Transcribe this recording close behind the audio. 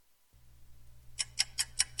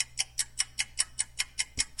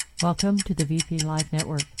Welcome to the VP Live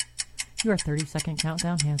Network. Your 30-second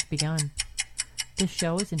countdown has begun. This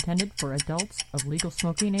show is intended for adults of legal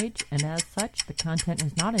smoking age, and as such, the content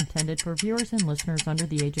is not intended for viewers and listeners under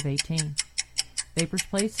the age of 18. Vapors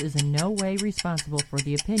Place is in no way responsible for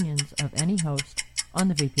the opinions of any host on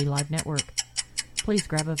the VP Live Network. Please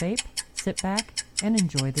grab a vape, sit back, and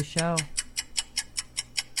enjoy the show.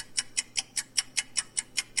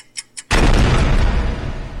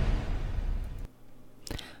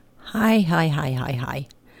 Hi.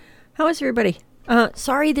 How is everybody?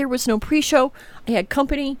 Sorry there was no pre-show. I had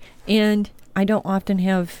company, and I don't often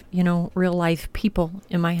have, real life people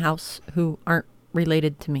in my house who aren't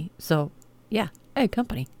related to me. So, yeah, I had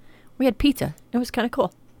company. We had pizza. It was kind of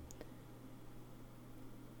cool.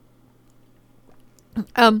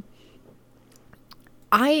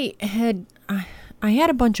 I had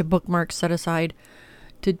a bunch of bookmarks set aside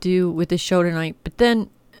to do with this show tonight, but then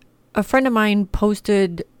a friend of mine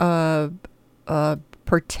posted a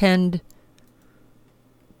pretend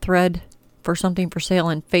thread for something for sale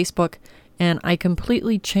on Facebook, and I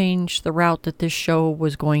completely changed the route that this show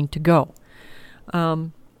was going to go.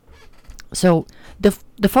 So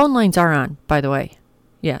the phone lines are on, by the way.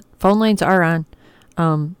 Yeah, phone lines are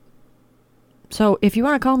on. So if you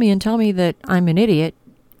want to call me and tell me that I'm an idiot,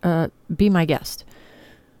 be my guest.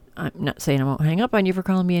 I'm not saying I won't hang up on you for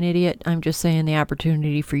calling me an idiot. I'm just saying the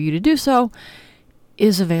opportunity for you to do so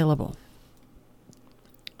is available.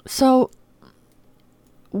 So,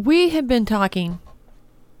 we have been talking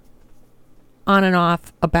on and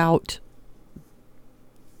off about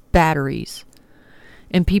batteries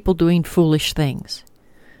and people doing foolish things.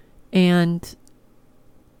 And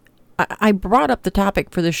I brought up the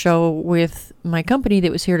topic for the show with my company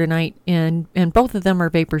that was here tonight, and both of them are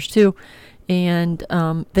vapors too. And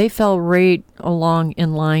they fell right along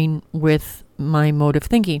in line with my mode of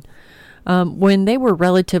thinking. When they were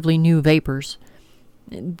relatively new vapors,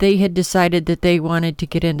 they had decided that they wanted to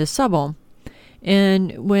get into sub-ohm.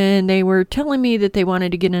 And when they were telling me that they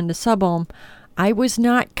wanted to get into sub-ohm, I was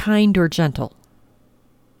not kind or gentle.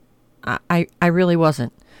 I really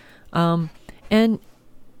wasn't. And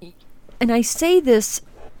I say this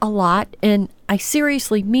a lot, and I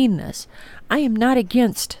seriously mean this. I am not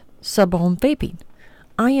against sub-ohm vaping.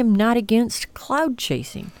 I am not against cloud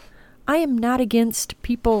chasing. I am not against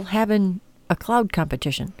people having a cloud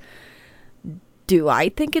competition. Do I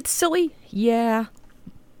think it's silly? Yeah.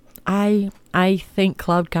 I think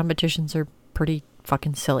cloud competitions are pretty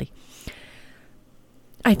fucking silly.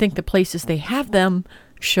 I think the places they have them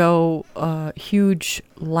show a huge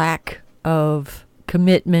lack of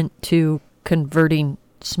commitment to converting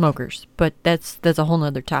smokers, but that's a whole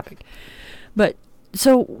nother topic. But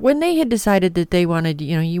so when they had decided that they wanted,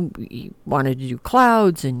 you wanted to do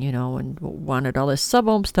clouds and, and wanted all this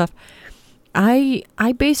sub-ohm stuff, I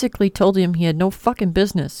basically told him he had no fucking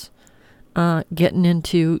business getting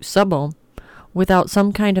into sub-ohm without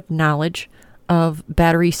some kind of knowledge of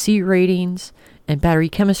battery C ratings and battery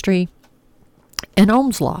chemistry and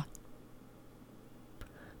Ohm's law.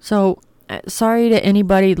 So, sorry to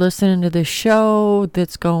anybody listening to this show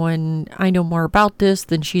that's going, I know more about this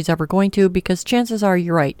than she's ever going to, because chances are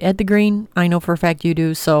you're right. Ed the Green, I know for a fact you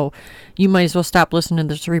do, so you might as well stop listening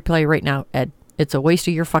to this replay right now, Ed. It's a waste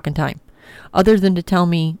of your fucking time, other than to tell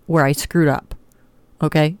me where I screwed up.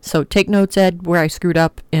 Okay? So take notes, Ed, where I screwed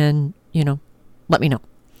up, and, let me know.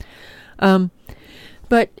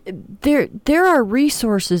 But there are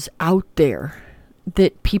resources out there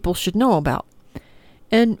that people should know about.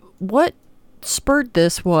 And what spurred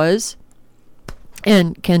this was,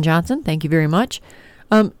 and Ken Johnson, thank you very much,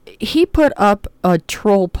 he put up a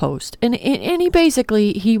troll post, and he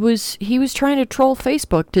basically he was trying to troll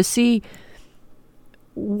Facebook to see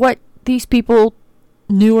what these people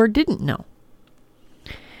knew or didn't know.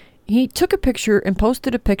 He took a picture and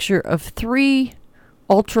posted a picture of 3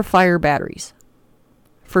 Ultra Fire batteries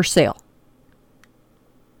for sale.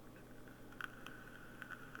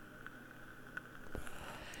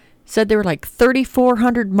 Said they were like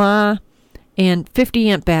 3,400 mAh and 50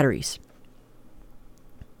 amp batteries.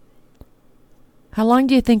 How long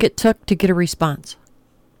do you think it took to get a response?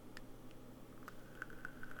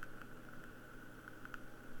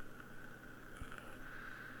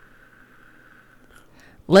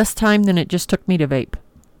 Less time than it just took me to vape.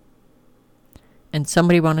 And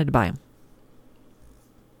somebody wanted to buy them.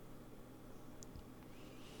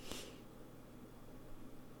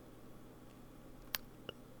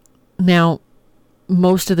 Now,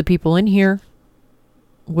 most of the people in here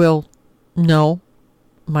will know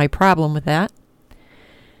my problem with that.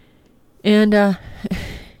 And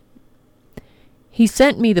he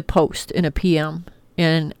sent me the post in a PM,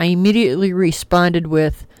 and I immediately responded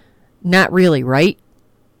with, Not really, right?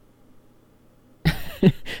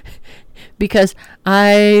 Because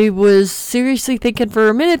I was seriously thinking for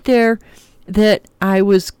a minute there that I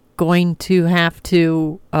was going to have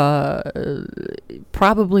to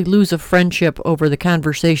probably lose a friendship over the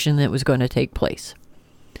conversation that was going to take place.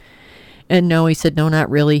 And no, he said, no, not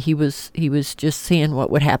really. He was just seeing what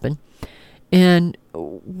would happen. And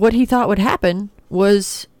what he thought would happen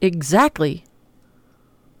was exactly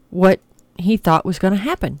what he thought was going to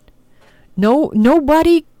happen.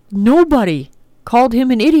 Nobody called him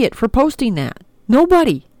an idiot for posting that.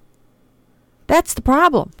 Nobody. That's the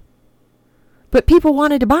problem. But people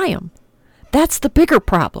wanted to buy them. That's the bigger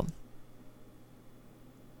problem.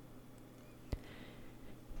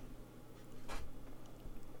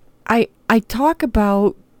 I talk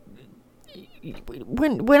about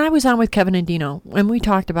when I was on with Kevin and Dino, when we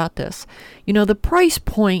talked about this, the price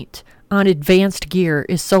point on advanced gear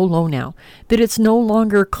is so low now that it's no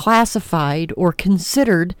longer classified or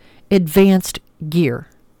considered advanced gear.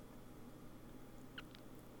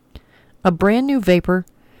 A brand new vapor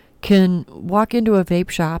can walk into a vape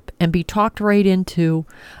shop and be talked right into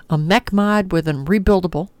a mech mod with a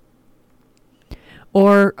rebuildable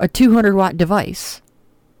or a 200 watt device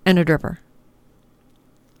and a dripper.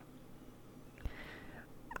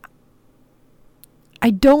 I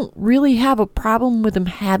don't really have a problem with them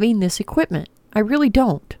having this equipment. I really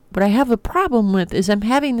don't. What I have a problem with is them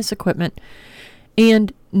having this equipment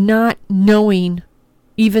and not knowing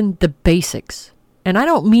even the basics. And I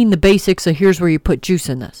don't mean the basics of here's where you put juice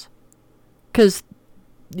in this. Because,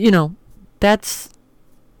 that's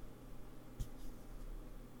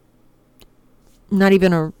not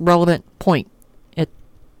even a relevant point at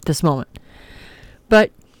this moment.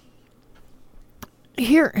 But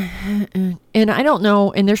here, and I don't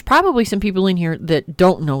know, and there's probably some people in here that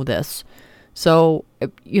don't know this. So,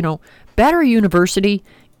 Battery University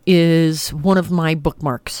is one of my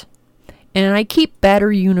bookmarks. And I keep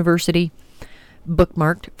Battery University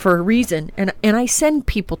bookmarked for a reason. And I send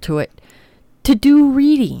people to it to do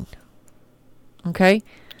reading. Okay?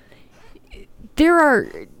 There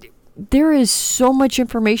is so much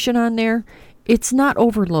information on there. It's not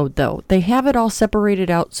overload, though. They have it all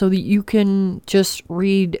separated out so that you can just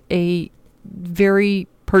read a very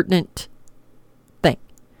pertinent thing.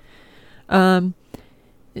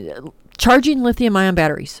 Charging lithium-ion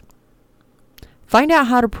batteries. Find out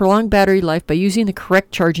how to prolong battery life by using the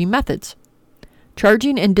correct charging methods.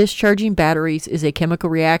 Charging and discharging batteries is a chemical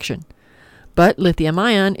reaction, but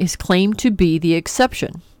lithium-ion is claimed to be the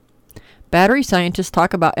exception. Battery scientists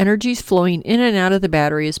talk about energies flowing in and out of the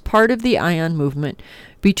battery as part of the ion movement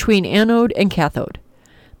between anode and cathode.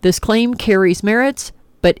 This claim carries merits,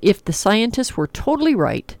 but if the scientists were totally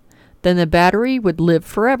right, then the battery would live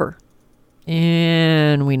forever.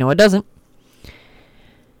 And we know it doesn't.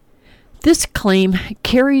 This claim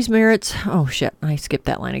carries merits. Oh shit, I skipped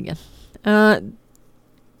that line again.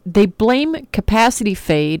 They blame capacity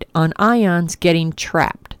fade on ions getting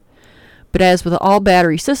trapped. But as with all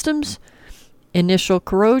battery systems, initial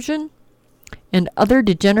corrosion and other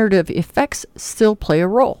degenerative effects still play a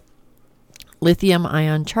role.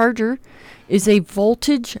 Lithium-ion charger is a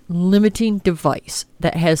voltage limiting device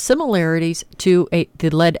that has similarities to the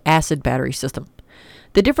lead-acid battery system.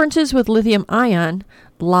 The differences with lithium-ion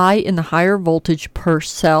lie in the higher voltage per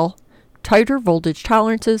cell, tighter voltage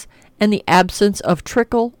tolerances, and the absence of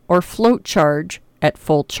trickle or float charge at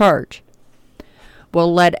full charge.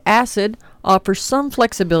 While lead-acid offers some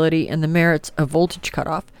flexibility in the merits of voltage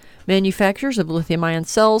cutoff, manufacturers of lithium-ion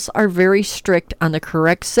cells are very strict on the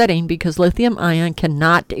correct setting because lithium-ion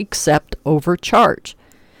cannot accept overcharge.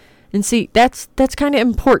 And see, that's kind of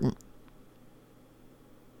important.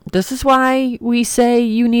 This is why we say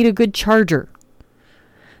you need a good charger.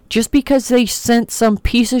 Just because they sent some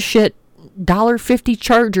piece of shit $1.50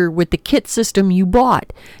 charger with the kit system you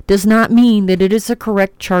bought does not mean that it is the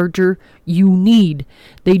correct charger you need.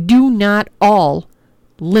 They do not all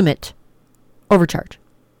limit overcharge.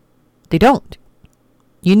 They don't.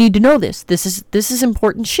 You need to know this. This is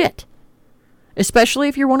important shit. Especially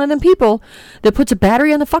if you're one of them people that puts a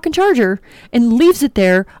battery on the fucking charger and leaves it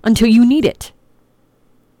there until you need it.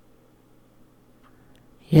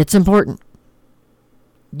 It's important.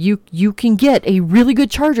 You can get a really good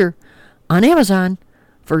charger on Amazon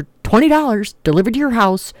for $20 delivered to your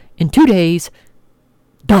house in 2 days.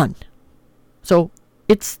 Done. So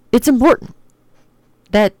it's important.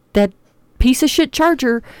 That piece of shit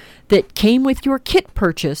charger that came with your kit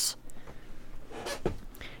purchase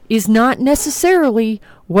is not necessarily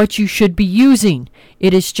what you should be using.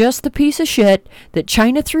 It is just the piece of shit that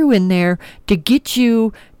China threw in there to get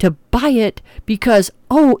you to buy it because,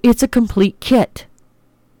 oh, it's a complete kit.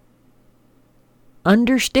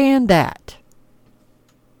 Understand that.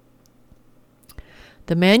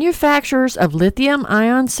 The manufacturers of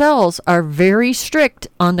lithium-ion cells are very strict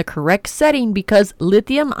on the correct setting because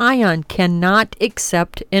lithium-ion cannot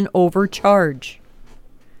accept an overcharge.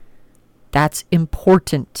 That's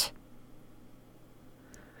important.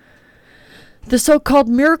 The so-called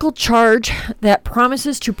miracle charge that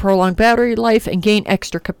promises to prolong battery life and gain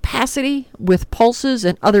extra capacity with pulses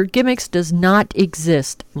and other gimmicks does not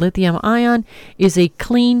exist. Lithium-ion is a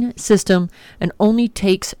clean system and only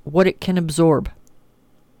takes what it can absorb.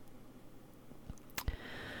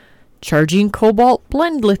 Charging cobalt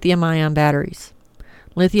blend lithium-ion batteries.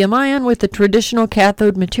 Lithium-ion with the traditional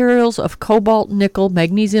cathode materials of cobalt, nickel,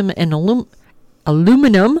 magnesium, and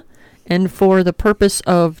aluminum. And for the purpose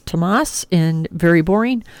of Tomas and very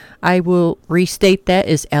boring, I will restate that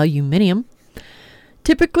as aluminium.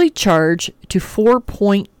 Typically charge to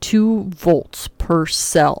 4.2 volts per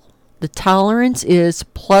cell. The tolerance is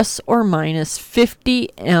plus or minus 50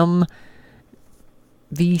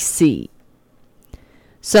 MVC.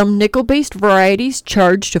 Some nickel-based varieties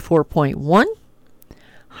charge to 4.1.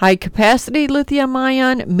 High-capacity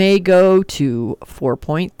lithium-ion may go to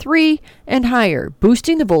 4.3 and higher.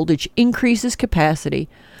 Boosting the voltage increases capacity,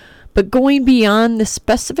 but going beyond the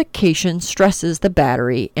specification stresses the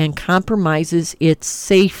battery and compromises its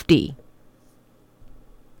safety.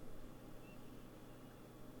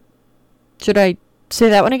 Should I say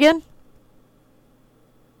that one again?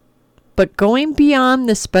 But going beyond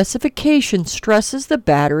the specification stresses the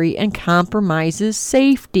battery and compromises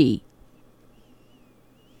safety.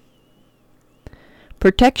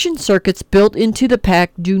 Protection circuits built into the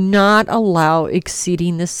pack do not allow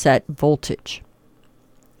exceeding the set voltage.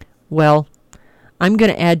 Well, I'm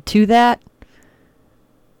going to add to that.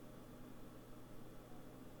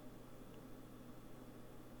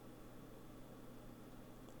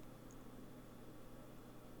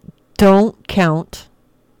 Don't count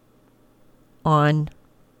on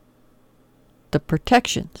the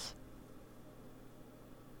protections.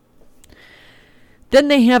 Then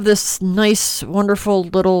they have this nice, wonderful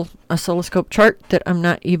little oscilloscope chart that I'm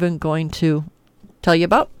not even going to tell you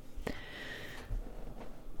about.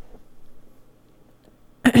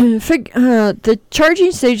 The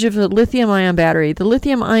charging stage of a lithium-ion battery. The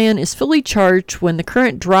lithium-ion is fully charged when the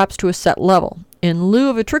current drops to a set level. In lieu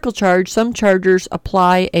of a trickle charge, some chargers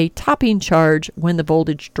apply a topping charge when the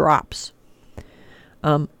voltage drops.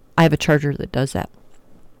 I have a charger that does that.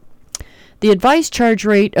 The advised charge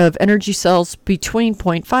rate of energy cells between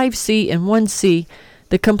 0.5 C and 1 C.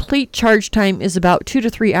 The complete charge time is about 2 to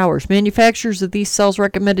 3 hours. Manufacturers of these cells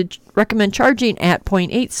recommend charging at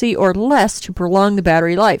 0.8 C or less to prolong the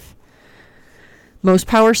battery life. Most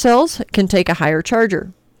power cells can take a higher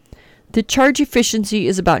charger. The charge efficiency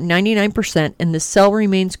is about 99% and the cell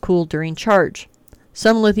remains cool during charge.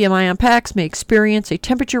 Some lithium-ion packs may experience a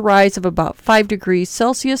temperature rise of about 5 degrees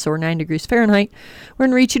Celsius or 9 degrees Fahrenheit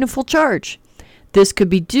when reaching a full charge. This could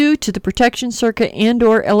be due to the protection circuit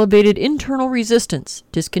and/or elevated internal resistance.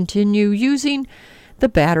 Discontinue using the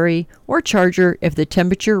battery or charger if the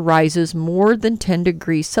temperature rises more than 10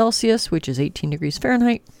 degrees Celsius, which is 18 degrees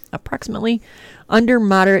Fahrenheit, approximately, under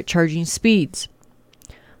moderate charging speeds.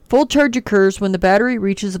 Full charge occurs when the battery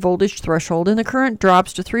reaches a voltage threshold and the current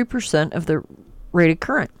drops to 3% of the rated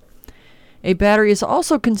current. A battery is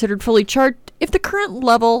also considered fully charged if the current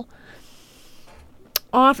level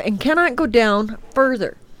off and cannot go down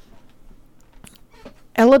further.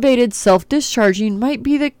 Elevated self-discharging might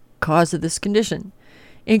be the cause of this condition.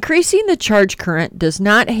 Increasing the charge current does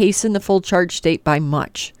not hasten the full charge state by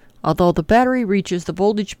much, although the battery reaches the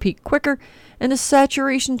voltage peak quicker and the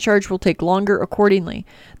saturation charge will take longer accordingly.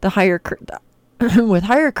 With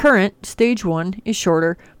higher current, stage 1 is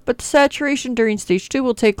shorter, but the saturation during stage 2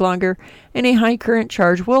 will take longer, and a high current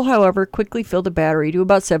charge will, however, quickly fill the battery to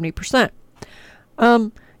about 70%.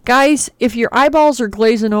 Guys, if your eyeballs are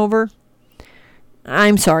glazing over,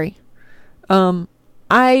 I'm sorry.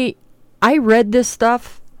 I read this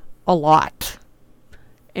stuff a lot,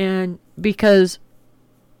 and because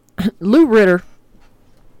Lou Ritter,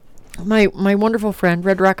 my wonderful friend,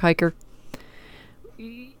 Red Rock hiker,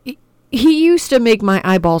 he used to make my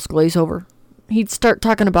eyeballs glaze over. He'd start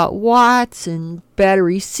talking about watts and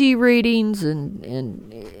battery C ratings,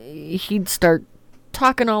 and he'd start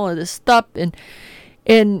talking all of this stuff, and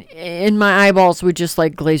my eyeballs would just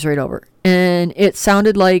like glaze right over. And it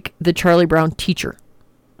sounded like the Charlie Brown teacher.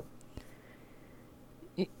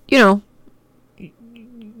 You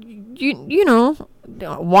know,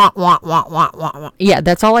 wah, wah, wah, wah, wah, wah. Yeah,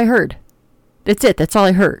 that's all I heard. That's it. That's all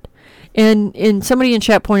I heard. And somebody in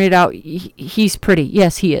chat pointed out he's pretty.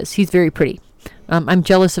 Yes, he is. He's very pretty. I'm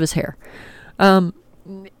jealous of his hair.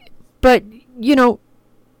 But, you know,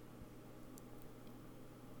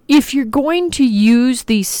 if you're going to use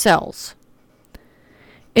these cells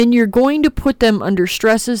and you're going to put them under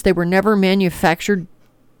stresses they were never manufactured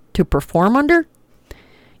to perform under,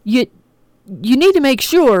 you need to make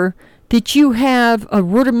sure that you have a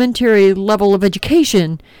rudimentary level of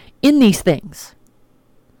education in these things.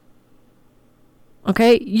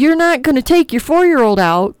 Okay? You're not going to take your 4-year-old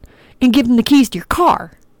out and give them the keys to your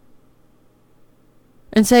car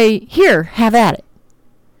and say, here, have at it.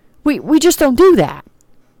 We just don't do that.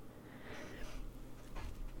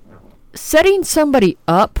 Setting somebody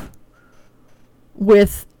up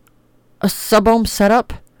with a sub-ohm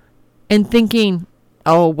setup and thinking,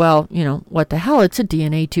 oh, well, you know, what the hell, it's a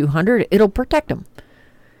DNA 200, it'll protect them,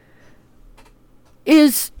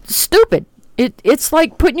 is stupid. It's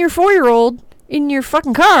like putting your 4-year-old in your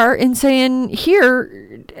fucking car and saying,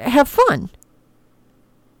 here, have fun.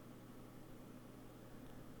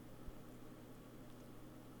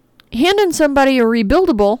 Handing somebody a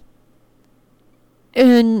rebuildable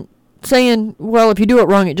and saying, well, if you do it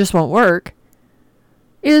wrong, it just won't work,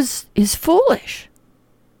 is foolish.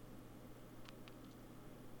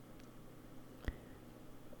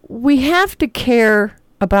 We have to care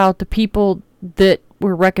about the people that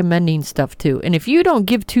we're recommending stuff to. And if you don't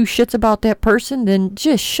give two shits about that person, then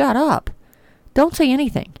just shut up. Don't say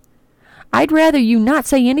anything. I'd rather you not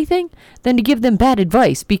say anything than to give them bad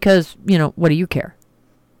advice because, you know, what do you care?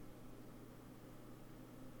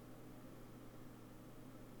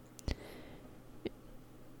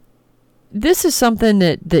 This is something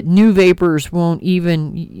that new vapors won't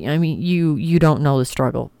even, I mean, you don't know the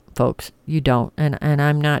struggle, folks. You don't. And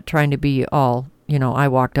I'm not trying to be all, you know, I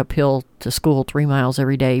walked uphill to school 3 miles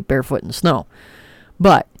every day barefoot in the snow.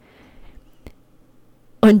 But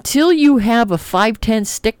until you have a 510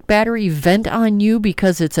 stick battery vent on you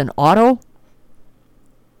because it's an auto,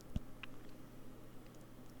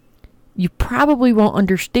 you probably won't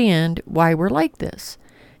understand why we're like this.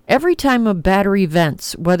 Every time a battery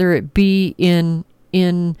vents, whether it be in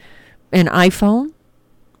an iPhone,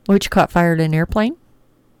 which caught fire in an airplane,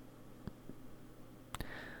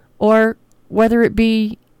 or whether it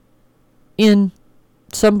be in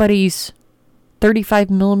somebody's 35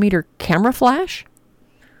 millimeter camera flash,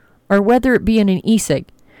 or whether it be in an e-cig,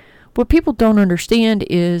 what people don't understand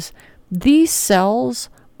is these cells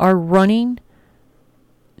are running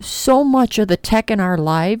so much of the tech in our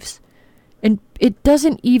lives, and it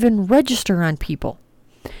doesn't even register on people.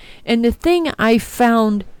 And the thing I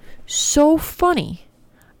found so funny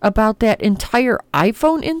about that entire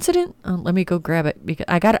iPhone incident, let me go grab it because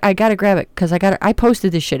I gotta grab it because I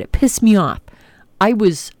posted this shit. It pissed me off. I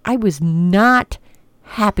was not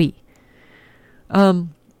happy.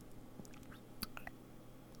 And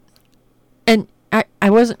I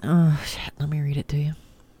wasn't. Oh shit! Let me read it to you.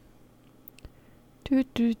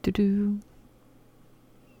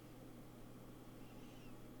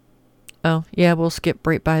 Oh, yeah, we'll skip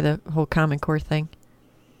right by the whole Common Core thing.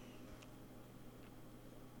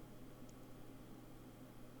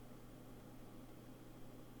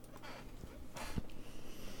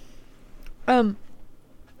 And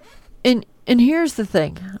here's the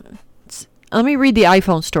thing. Let me read the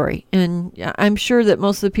iPhone story. And I'm sure that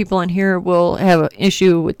most of the people on here will have an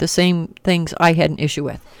issue with the same things I had an issue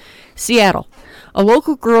with. Seattle. A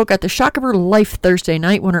local girl got the shock of her life Thursday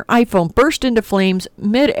night when her iPhone burst into flames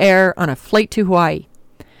mid-air on a flight to Hawaii.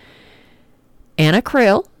 Anna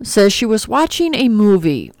Krail says she was watching a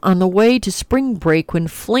movie on the way to spring break when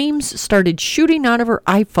flames started shooting out of her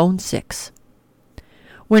iPhone 6.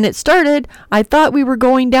 When it started, I thought we were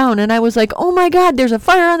going down and I was like, oh my God, there's a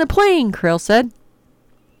fire on the plane, Krail said.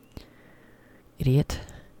 Idiot.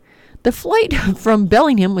 The flight from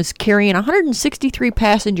Bellingham was carrying 163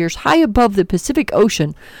 passengers high above the Pacific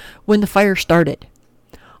Ocean when the fire started.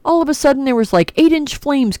 All of a sudden, there was like 8-inch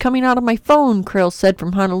flames coming out of my phone, Krail said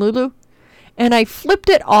from Honolulu. And I flipped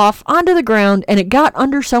it off onto the ground and it got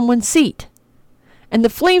under someone's seat. And the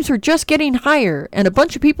flames were just getting higher and a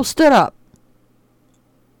bunch of people stood up.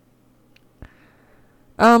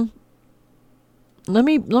 Let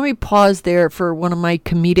me pause there for one of my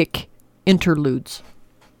comedic interludes.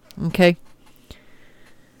 Okay?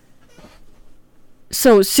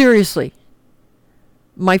 So, seriously.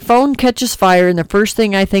 My phone catches fire and the first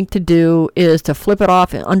thing I think to do is to flip it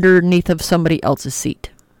off underneath of somebody else's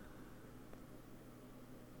seat.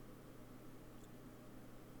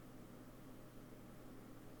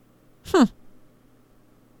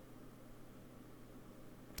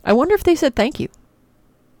 I wonder if they said thank you.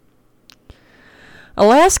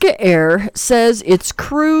 Alaska Air says its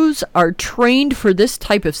crews are trained for this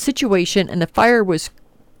type of situation and the fire was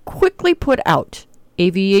quickly put out.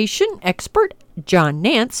 Aviation expert John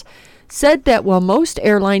Nance said that while most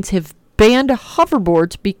airlines have banned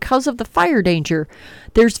hoverboards because of the fire danger,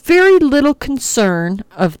 there's very little concern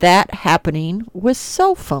of that happening with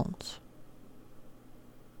cell phones.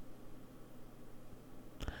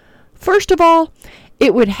 First of all,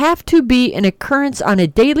 it would have to be an occurrence on a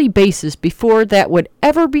daily basis before that would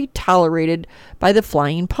ever be tolerated by the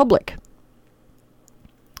flying public.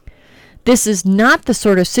 This is not the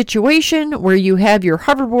sort of situation where you have your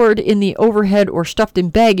hoverboard in the overhead or stuffed in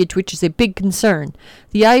baggage, which is a big concern.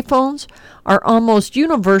 The iPhones are almost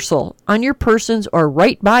universal on your persons or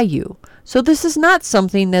right by you, so this is not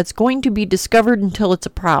something that's going to be discovered until it's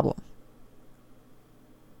a problem.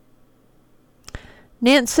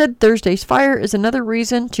 Nance said Thursday's fire is another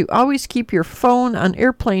reason to always keep your phone on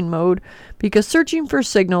airplane mode because searching for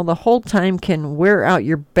signal the whole time can wear out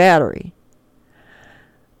your battery.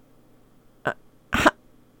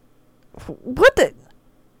 What the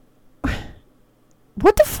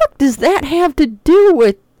fuck does that have to do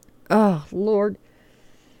with... Oh, Lord.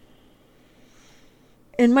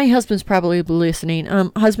 And my husband's probably listening.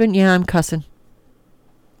 Husband, yeah, I'm cussing.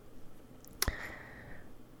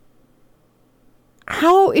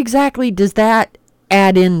 How exactly does that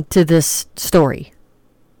add into this story?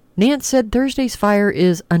 Nance said Thursday's fire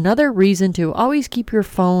is another reason to always keep your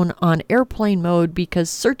phone on airplane mode because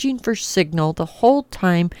searching for signal the whole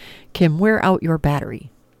time can wear out your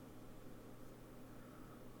battery.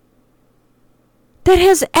 That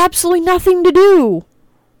has absolutely nothing to do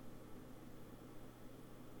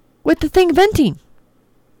with the thing venting.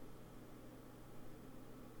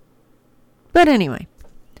 But anyway.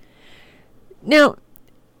 Now,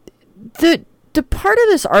 the part of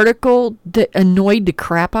this article that annoyed the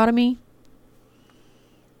crap out of me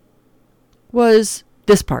was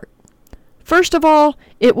this part. First of all,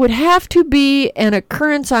 it would have to be an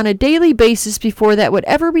occurrence on a daily basis before that would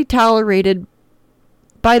ever be tolerated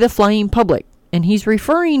by the flying public. And he's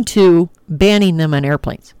referring to banning them on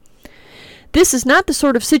airplanes. This is not the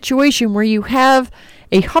sort of situation where you have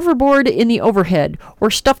a hoverboard in the overhead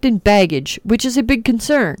or stuffed in baggage, which is a big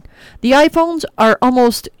concern. The iPhones are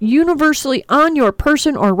almost universally on your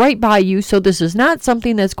person or right by you, so this is not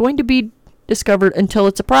something that's going to be discovered until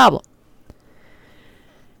it's a problem.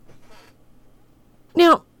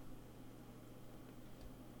 Now,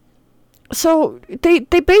 so they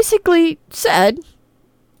basically said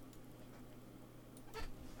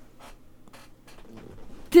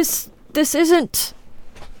this isn't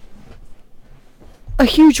a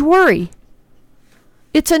huge worry.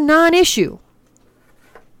 It's a non-issue.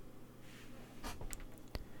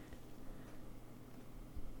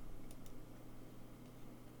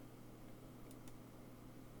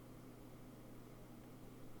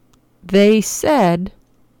 They said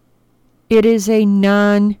it is a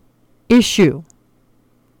non-issue.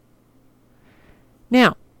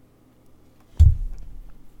 Now,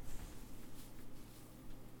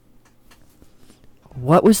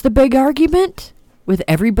 what was the big argument with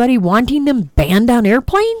everybody wanting them banned on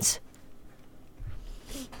airplanes?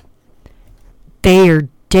 They are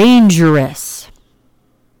dangerous.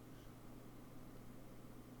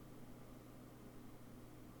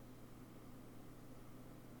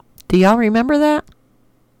 Do y'all remember that?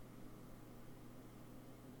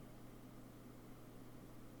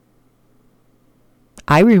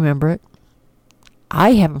 I remember it.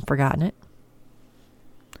 I haven't forgotten it.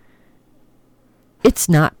 It's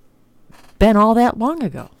not been all that long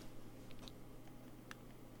ago.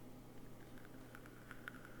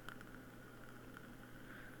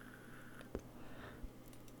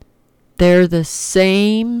 They're the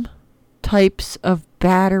same types of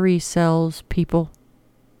battery cells, people.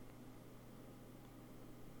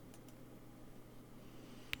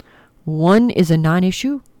 One is a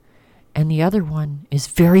non-issue, and the other one is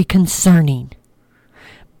very concerning.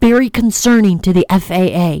 Very concerning to the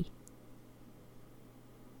FAA.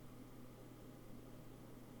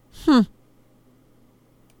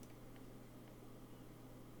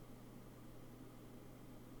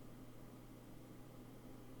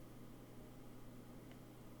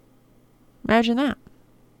 Imagine that.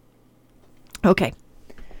 Okay.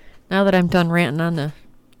 Now that I'm done ranting on the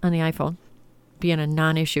iPhone being a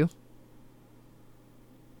non-issue,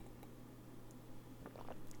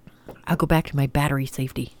 I'll go back to my battery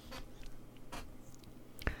safety.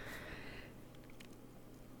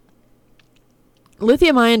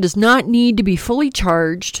 Lithium-ion does not need to be fully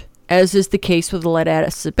charged, as is the case with a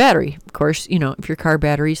lead-acid battery. Of course, if your car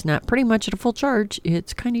battery is not pretty much at a full charge,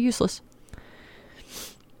 it's kind of useless.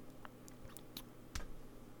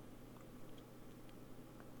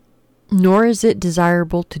 nor is it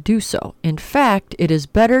desirable to do so. In fact, it is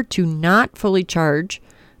better to not fully charge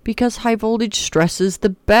because high voltage stresses the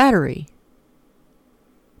battery.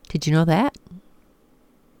 Did you know that?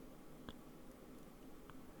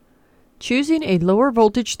 Choosing a lower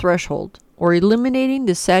voltage threshold or eliminating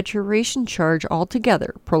the saturation charge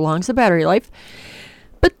altogether prolongs the battery life,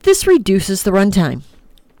 but this reduces the runtime.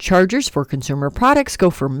 Chargers for consumer products go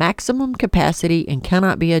for maximum capacity and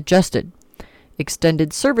cannot be adjusted.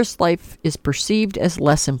 Extended service life is perceived as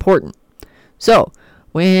less important. So,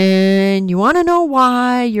 when you want to know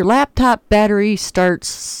why your laptop battery starts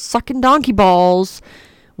sucking donkey balls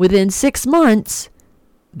within 6 months,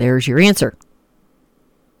 there's your answer.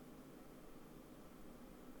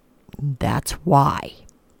 That's why.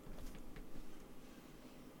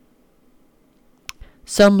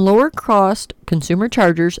 Some lower-cost consumer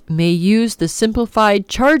chargers may use the simplified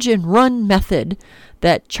charge-and-run method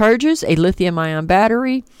that charges a lithium-ion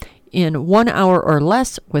battery in 1 hour or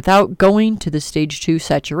less without going to the stage 2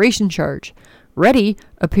 saturation charge. Ready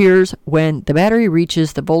appears when the battery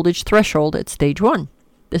reaches the voltage threshold at stage 1,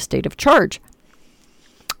 the state of charge.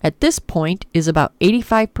 At this point is about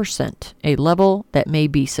 85%, a level that may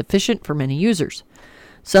be sufficient for many users.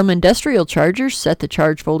 Some industrial chargers set the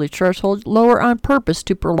charge voltage threshold lower on purpose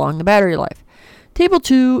to prolong the battery life. Table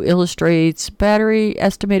 2 illustrates battery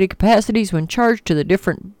estimated capacities when charged to the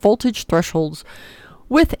different voltage thresholds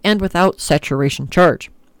with and without saturation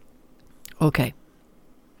charge. Okay.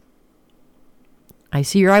 I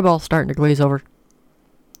see your eyeball starting to glaze over.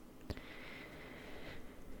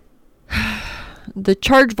 The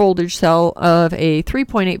charge voltage cell of a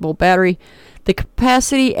 3.8 volt battery, the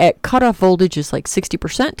capacity at cutoff voltage is like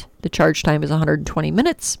 60%. The charge time is 120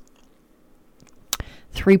 minutes.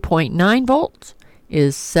 3.9 volts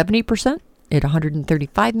is 70% at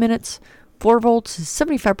 135 minutes. 4 volts is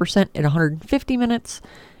 75% at 150 minutes.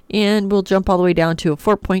 And we'll jump all the way down to a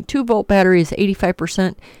 4.2 volt battery is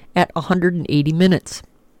 85% at 180 minutes.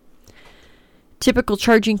 Typical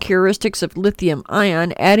charging characteristics of lithium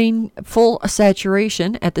ion: adding full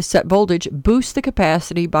saturation at the set voltage boosts the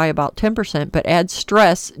capacity by about 10%, but adds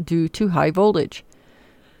stress due to high voltage.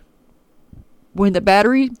 When the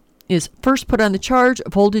battery is first put on the charge,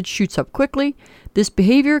 voltage shoots up quickly. This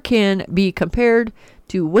behavior can be compared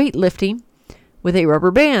to weightlifting with a rubber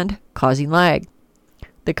band, causing lag.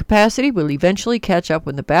 The capacity will eventually catch up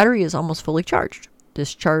when the battery is almost fully charged.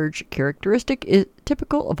 This charge characteristic is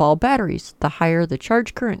typical of all batteries. The higher the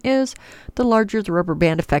charge current is, the larger the rubber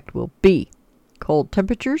band effect will be. Cold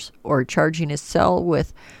temperatures or charging a cell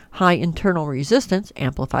with high internal resistance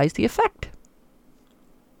amplifies the effect.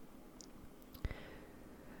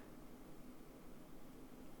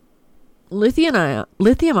 Lithium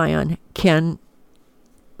ion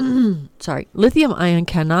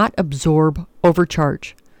cannot absorb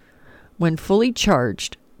overcharge. When fully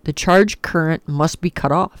charged, the charge current must be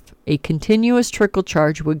cut off. A continuous trickle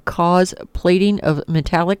charge would cause plating of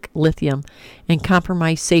metallic lithium and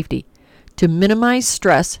compromise safety. To minimize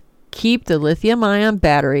stress, keep the lithium-ion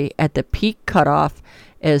battery at the peak cutoff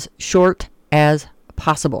as short as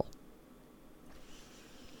possible.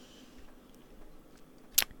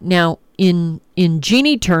 Now, in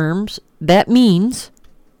Jeannie terms, that means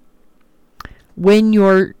when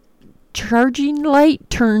your charging light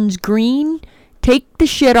turns green, take the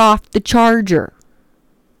shit off the charger.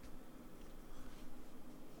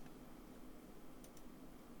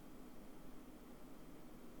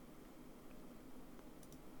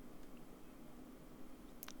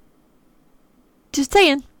 Just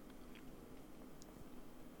saying.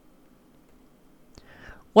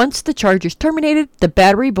 Once the charge is terminated, the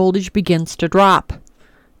battery voltage begins to drop.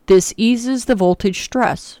 This eases the voltage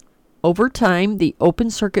stress. Over time, the open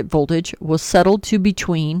circuit voltage will settle to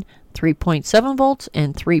between 3.7 volts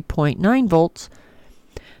and 3.9 volts.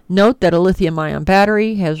 Note that a lithium-ion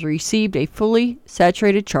battery has received a fully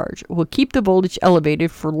saturated charge will keep the voltage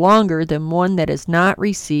elevated for longer than one that has not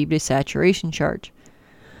received a saturation charge.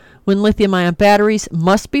 When lithium-ion batteries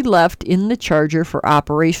must be left in the charger for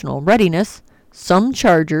operational readiness, some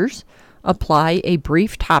chargers apply a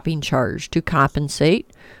brief topping charge to compensate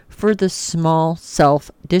for the small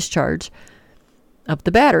self-discharge of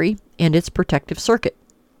the battery and its protective circuit.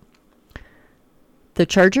 The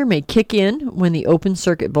charger may kick in when the open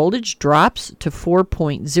circuit voltage drops to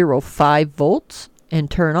 4.05 volts and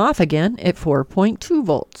turn off again at 4.2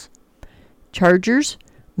 volts. Chargers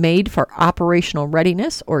made for operational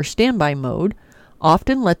readiness or standby mode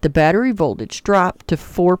often let the battery voltage drop to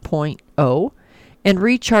 4.0 and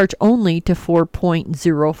recharge only to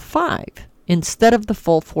 4.05 instead of the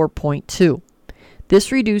full 4.2.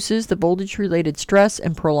 This reduces the voltage-related stress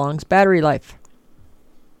and prolongs battery life.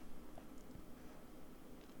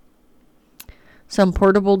 Some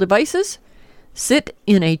portable devices sit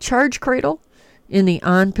in a charge cradle in the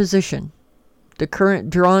on position. The current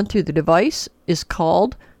drawn to the device is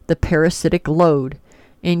called the parasitic load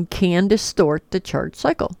and can distort the charge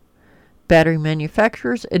cycle. Battery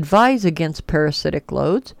manufacturers advise against parasitic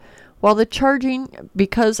loads while the charging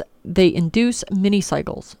because they induce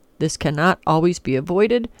mini-cycles. This cannot always be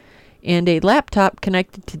avoided, and a laptop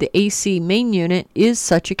connected to the AC main unit is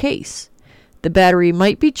such a case. The battery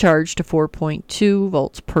might be charged to 4.2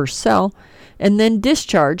 volts per cell and then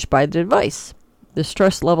discharged by the device. The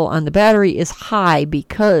stress level on the battery is high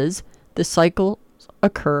because the cycles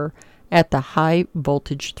occur at the high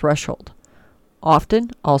voltage threshold,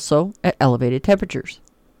 often also at elevated temperatures.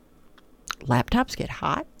 Laptops get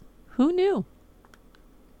hot? Who knew?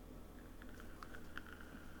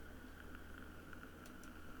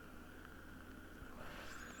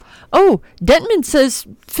 Oh, Denman says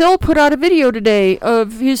Phil put out a video today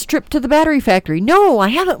of his trip to the battery factory. No, I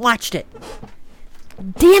haven't watched it.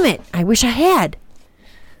 Damn it. I wish I had.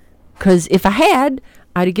 Because if I had,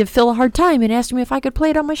 I'd give Phil a hard time and asked him if I could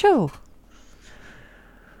play it on my show.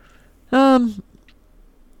 A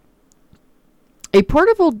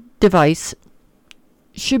portable device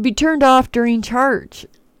should be turned off during charge.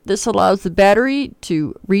 This allows the battery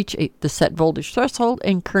to reach the set voltage threshold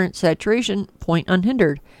and current saturation point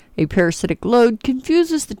unhindered. A parasitic load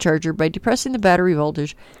confuses the charger by depressing the battery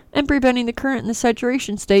voltage and preventing the current in the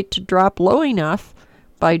saturation state to drop low enough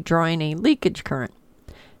by drawing a leakage current.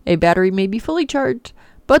 A battery may be fully charged,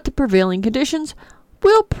 but the prevailing conditions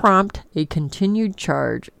will prompt a continued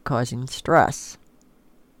charge, causing stress.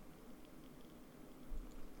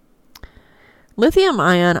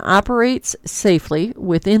 Lithium-ion operates safely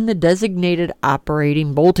within the designated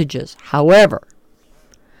operating voltages. However,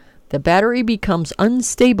 the battery becomes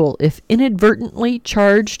unstable if inadvertently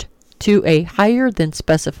charged to a higher than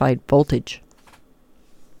specified voltage.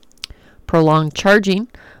 Prolonged charging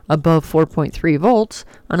above 4.3 volts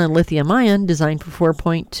on a lithium-ion designed for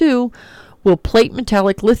 4.2 will plate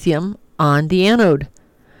metallic lithium on the anode.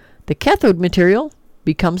 The cathode material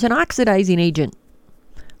becomes an oxidizing agent.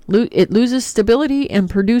 It loses stability and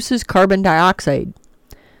produces carbon dioxide.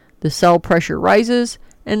 The cell pressure rises,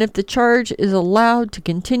 and if the charge is allowed to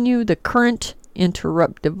continue, the current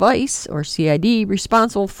interrupt device, or CID,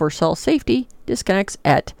 responsible for cell safety, disconnects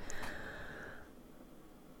at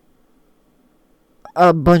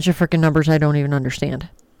a bunch of freaking numbers I don't even understand.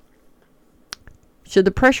 Should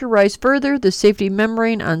the pressure rise further, the safety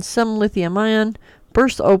membrane on some lithium-ion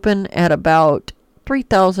bursts open at about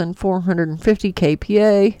 3,450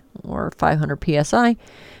 kPa, or 500 psi,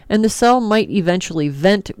 and the cell might eventually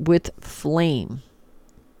vent with flame.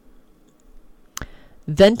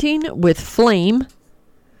 Venting with flame,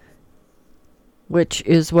 which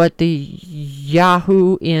is what the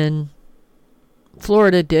Yahoo in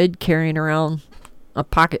Florida did, carrying around a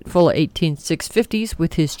pocket full of 18650s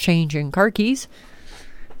with his change and car keys.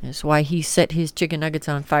 That's why he set his chicken nuggets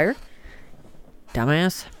on fire.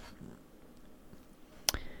 Dumbass.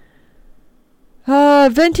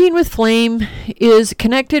 Venting with flame is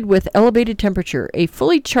connected with elevated temperature. A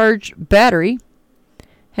fully charged battery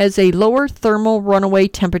has a lower thermal runaway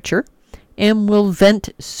temperature and will vent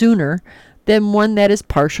sooner than one that is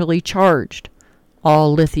partially charged.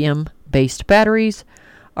 All lithium-based batteries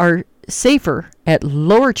are safer at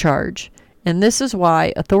lower charge, and this is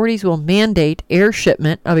why authorities will mandate air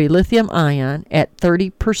shipment of a lithium-ion at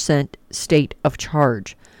 30% state of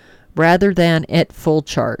charge rather than at full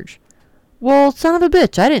charge. Well, son of a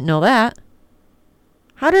bitch, I didn't know that.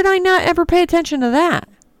 How did I not ever pay attention to that?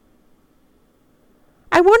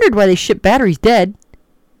 I wondered why they ship batteries dead.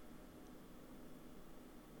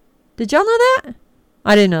 Did y'all know that?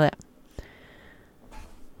 I didn't know that.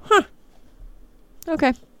 Huh.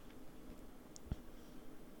 Okay.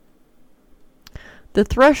 The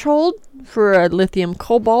threshold for a lithium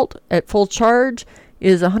cobalt at full charge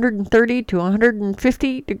is 130 to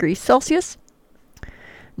 150 degrees Celsius.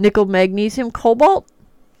 Nickel magnesium cobalt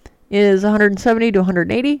is 170 to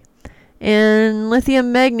 180. And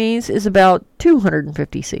lithium manganese is about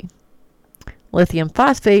 250 C. Lithium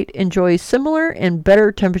phosphate enjoys similar and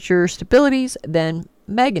better temperature stabilities than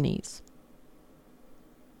manganese.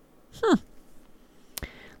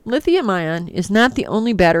 Lithium-ion is not the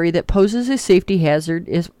only battery that poses a safety hazard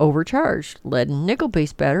if overcharged. Lead and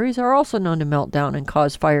nickel-based batteries are also known to melt down and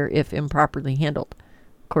cause fire if improperly handled.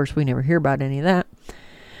 Of course, we never hear about any of that.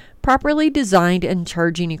 Properly designed and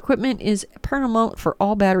charging equipment is paramount for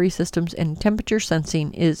all battery systems, and temperature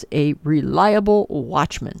sensing is a reliable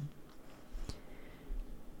watchman.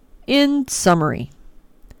 In summary,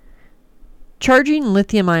 Charging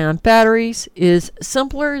lithium-ion batteries is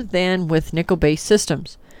simpler than with nickel-based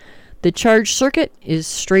systems. The charge circuit is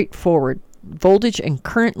straightforward. Voltage and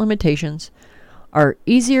current limitations are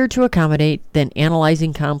easier to accommodate than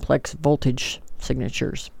analyzing complex voltage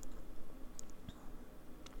signatures.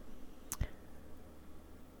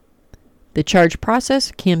 The charge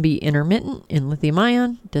process can be intermittent in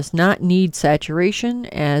lithium-ion, does not need saturation,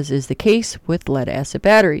 as is the case with lead-acid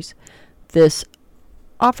batteries. This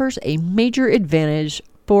offers a major advantage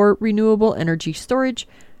for renewable energy storage,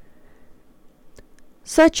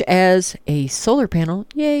 such as a solar panel,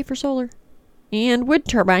 yay for solar, and wind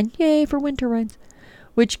turbine, yay for wind turbines,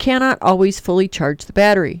 which cannot always fully charge the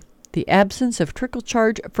battery. The absence of trickle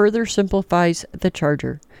charge further simplifies the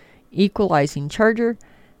charger. Equalizing charger,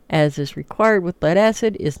 as is required with lead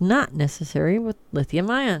acid, is not necessary with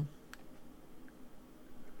lithium ion.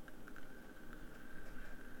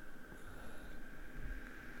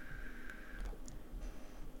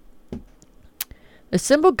 A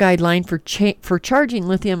simple guideline for charging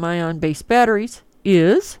lithium-ion based batteries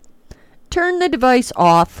is turn the device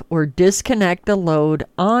off or disconnect the load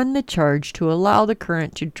on the charge to allow the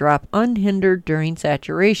current to drop unhindered during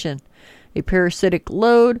saturation. A parasitic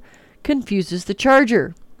load confuses the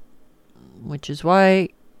charger, which is why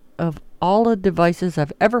of all the devices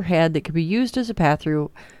I've ever had that could be used as a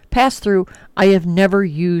pass-through, I have never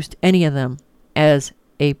used any of them as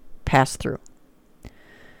a pass-through.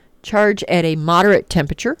 Charge at a moderate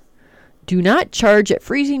temperature. Do not charge at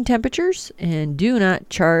freezing temperatures, and do not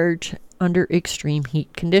charge under extreme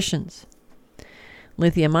heat conditions.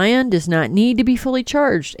 Lithium ion does not need to be fully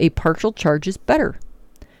charged. A partial charge is better.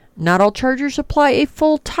 Not all chargers apply a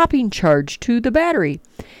full topping charge to the battery,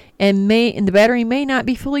 and the battery may not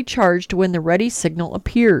be fully charged when the ready signal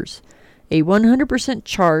appears. A 100%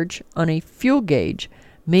 charge on a fuel gauge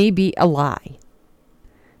may be a lie.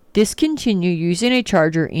 Discontinue using a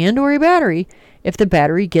charger and or a battery if the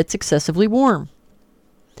battery gets excessively warm.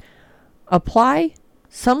 Apply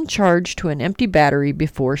some charge to an empty battery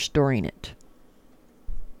before storing it.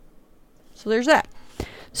 So there's that.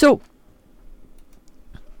 So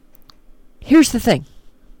here's the thing.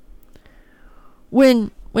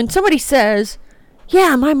 When somebody says,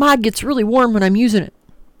 yeah, my mod gets really warm when I'm using it,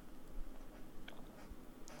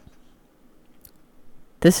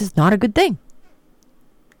 this is not a good thing.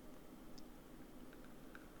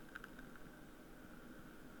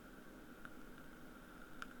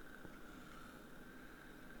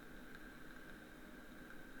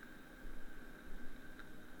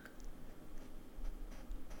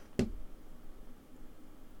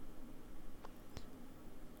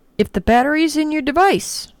 If the batteries in your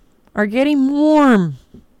device are getting warm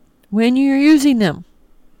when you're using them,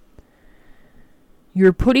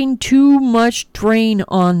 you're putting too much drain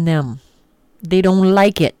on them. They don't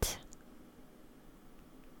like it.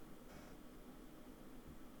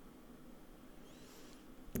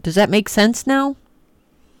 Does that make sense now?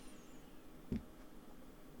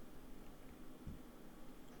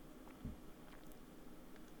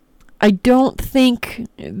 I don't think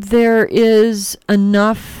there is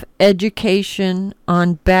enough education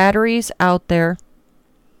on batteries out there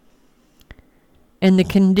and the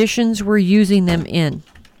conditions we're using them in.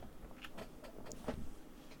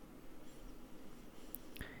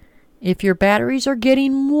 If your batteries are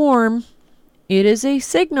getting warm, it is a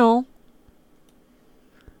signal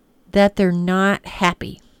that they're not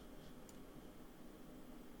happy.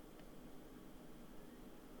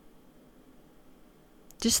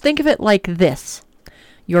 Just think of it like this.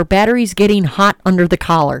 Your battery's getting hot under the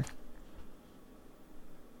collar.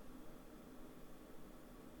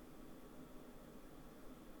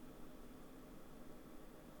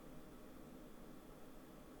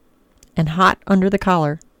 And hot under the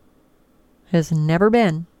collar has never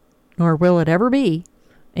been, nor will it ever be,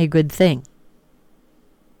 a good thing.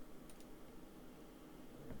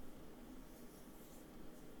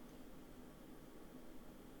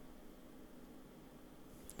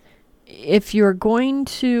 If you're going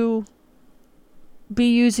to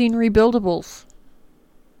be using rebuildables,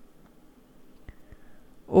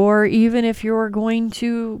 or even if you're going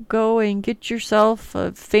to go and get yourself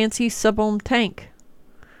a fancy sub-ohm tank,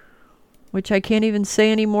 which I can't even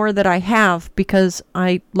say anymore that I have because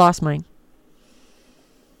I lost mine.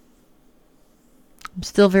 I'm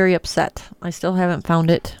still very upset. I still haven't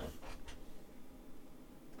found it.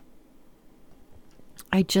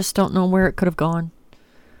 I just don't know where it could have gone.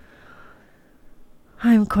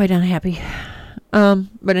 I'm quite unhappy.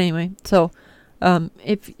 But anyway, so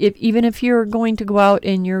if even if you're going to go out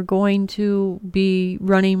and you're going to be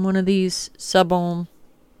running one of these sub-ohm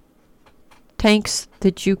tanks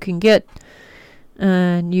that you can get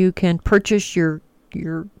and you can purchase your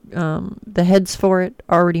the heads for it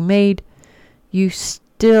already made. You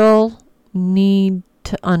still need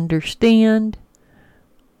to understand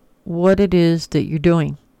what it is that you're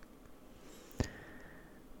doing.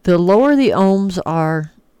 The lower the ohms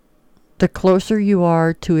are, the closer you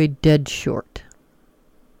are to a dead short.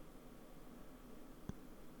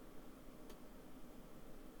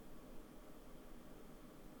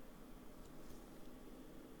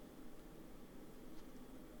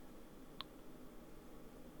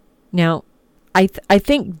 Now, I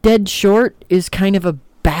think dead short is kind of a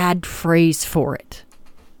bad phrase for it.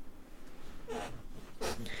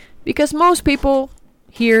 Because most people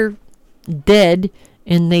hear dead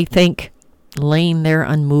and they think laying there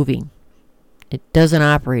unmoving. It doesn't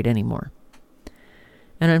operate anymore.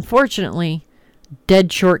 And unfortunately,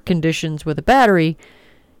 dead short conditions with a battery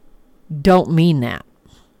don't mean that.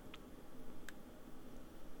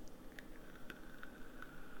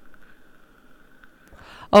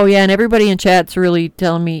 Oh yeah, and everybody in chat's really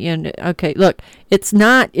telling me, and okay, look, it's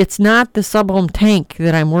not the sub-ohm tank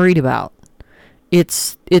that I'm worried about.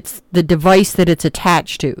 It's the device that it's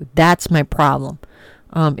attached to. That's my problem.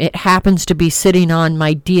 It happens to be sitting on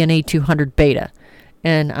my DNA 200 beta,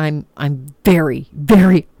 and I'm very,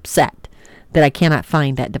 very upset that I cannot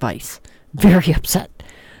find that device. Very upset.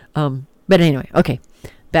 But anyway, okay,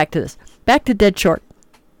 back to this. Back to dead short.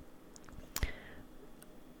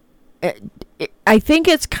 I think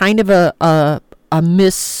it's kind of a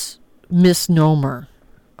misnomer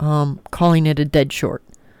calling it a dead short,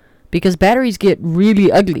 because batteries get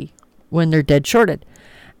really ugly when they're dead shorted.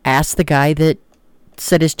 Ask the guy that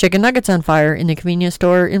set his chicken nuggets on fire in the convenience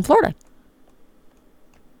store in Florida.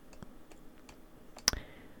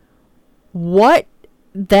 What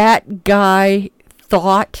that guy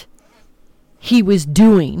thought he was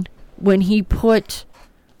doing when he put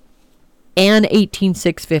an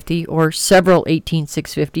 18650 or several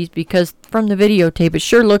 18650s, because from the videotape it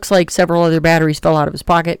sure looks like several other batteries fell out of his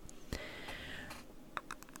pocket.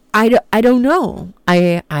 I don't know.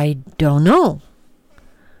 I don't know.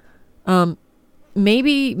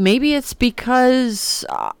 Maybe it's because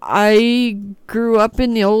I grew up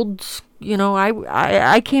in the old,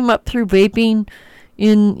 I came up through vaping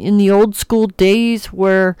in the old school days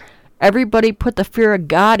where everybody put the fear of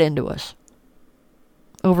God into us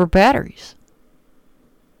over batteries.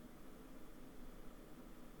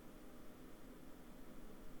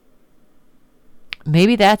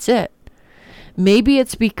 Maybe that's it. Maybe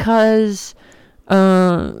it's because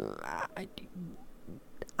I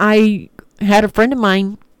had a friend of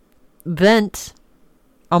mine vent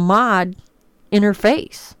a mod in her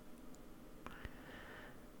face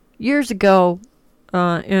years ago,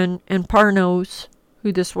 and Par knows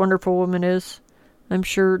who this wonderful woman is. I'm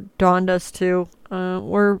sure Dawn does too.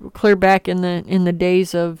 We're clear back in the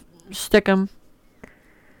days of Stickum.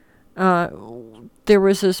 There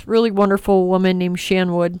was this really wonderful woman named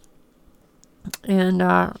Shanwood,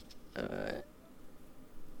 and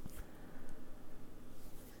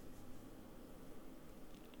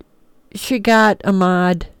she got a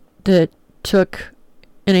mod that took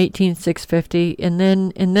an 18650, and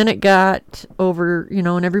then it got over,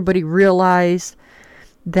 and everybody realized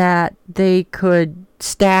that they could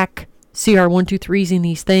stack CR123s in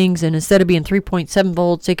these things, and instead of being 3.7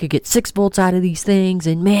 volts, they could get 6 volts out of these things,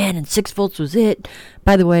 and 6 volts was it.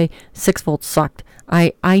 By the way, 6 volts sucked.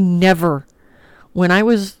 I never, when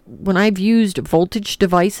I've used voltage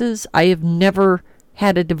devices, I have never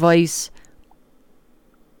had a device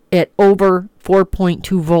at over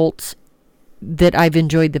 4.2 volts that I've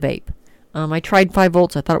enjoyed the vape. I tried 5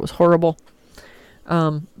 volts. I thought it was horrible.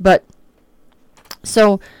 But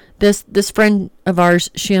so this friend of ours,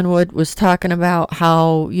 Shanwood, was talking about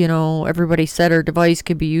how, everybody said her device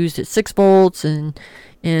could be used at 6 volts, and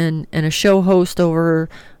a show host over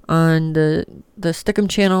on the Stickum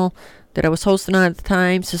channel that I was hosting on at the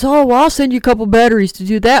time says, "Oh, well, I'll send you a couple batteries to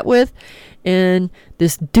do that with." And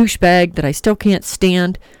this douchebag that I still can't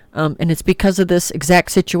stand, and it's because of this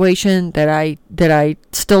exact situation that I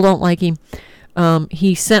still don't like him.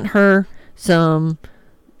 He sent her some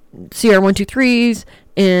CR123s,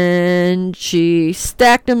 and she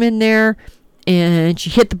stacked them in there, and she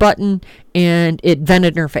hit the button, and it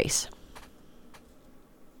vented in her face.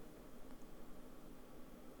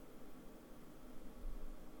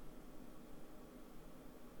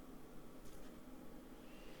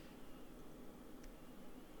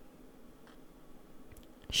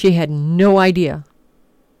 She had no idea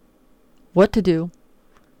what to do,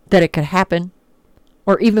 that it could happen,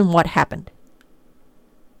 or even what happened.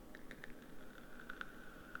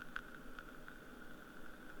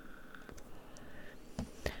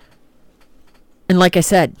 like I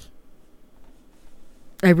said,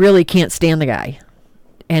 I really can't stand the guy.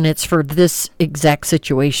 And it's for this exact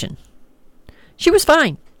situation. She was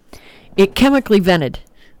fine. It chemically vented.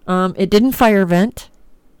 It didn't fire vent.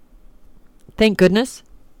 Thank goodness.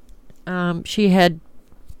 She had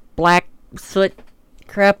black soot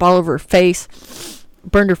crap all over her face.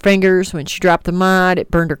 Burned her fingers when she dropped the mod.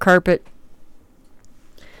 It burned her carpet.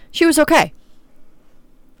 She was okay.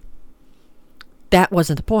 That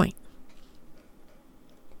wasn't the point.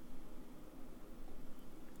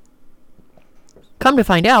 Come to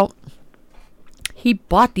find out, he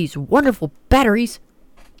bought these wonderful batteries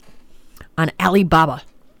on Alibaba.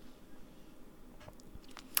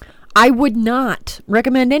 I would not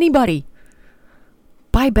recommend anybody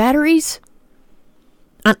buy batteries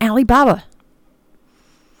on Alibaba.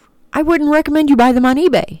 I wouldn't recommend you buy them on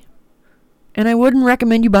eBay. And I wouldn't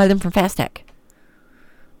recommend you buy them from Fastech.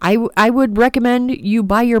 I would recommend you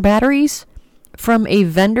buy your batteries from a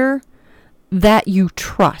vendor that you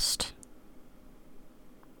trust.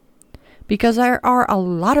 Because there are a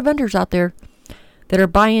lot of vendors out there that are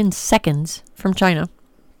buying seconds from China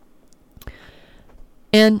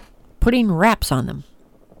and putting wraps on them.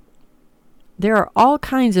 There are all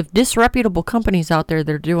kinds of disreputable companies out there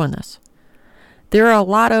that are doing this. There are a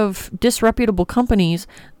lot of disreputable companies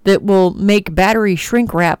that will make battery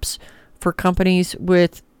shrink wraps for companies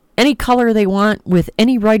with any color they want, with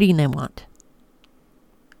any writing they want.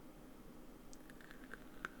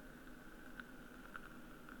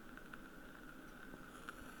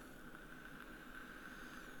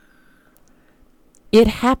 It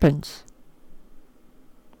happens.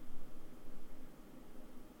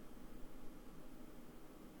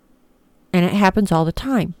 And it happens all the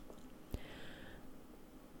time.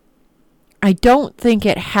 I don't think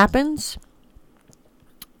it happens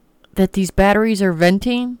that these batteries are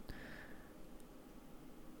venting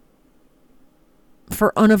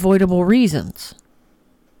for unavoidable reasons.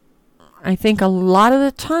 I think a lot of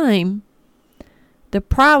the time the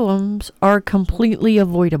problems are completely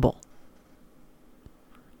avoidable.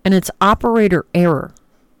 And it's operator error.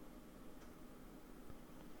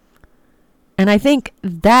 And I think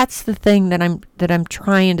that's the thing that I'm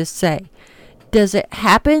trying to say. Does it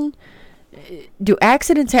happen? Do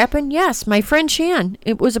accidents happen? Yes. My friend Shan,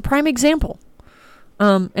 it was a prime example.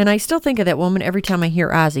 And I still think of that woman every time I hear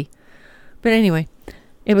Ozzy. But anyway,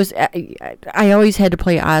 it was I always had to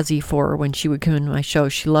play Ozzy for her when she would come in my show.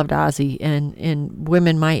 She loved Ozzy, and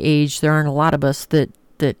women my age, there aren't a lot of us that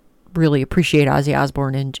really appreciate Ozzy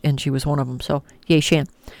Osbourne, and she was one of them. So yay, Shan.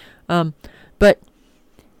 But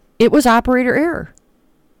it was operator error.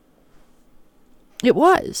 It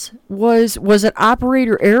was it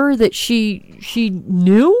operator error that she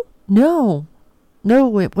knew? No,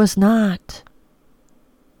 it was not.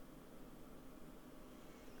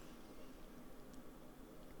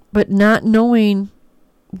 But not knowing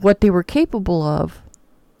what they were capable of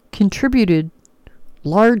contributed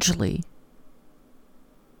largely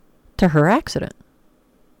to her accident.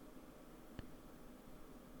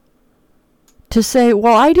 To say,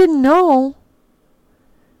 well, I didn't know,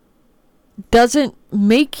 doesn't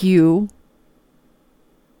make you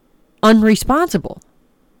unresponsible.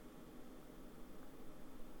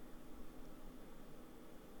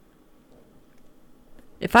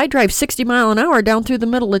 If I drive 60 miles an hour down through the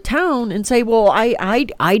middle of town and say, well,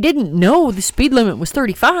 I didn't know the speed limit was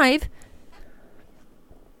 35,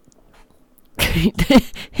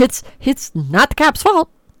 it's not the cop's fault.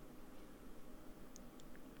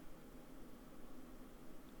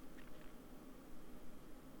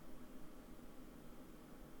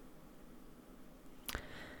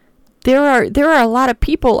 There are a lot of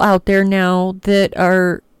people out there now that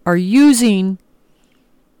are using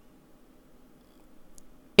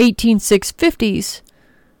 18650s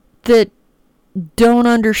that don't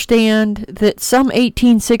understand that some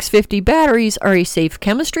 18650 batteries are a safe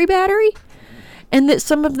chemistry battery and that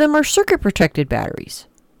some of them are circuit protected batteries.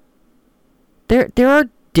 There are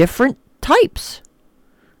different types.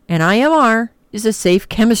 An IMR is a safe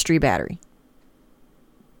chemistry battery.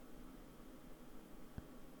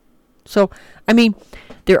 So, I mean,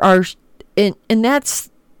 there are, and that's,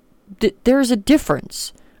 there's a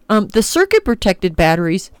difference. The circuit protected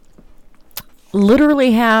batteries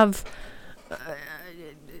literally have,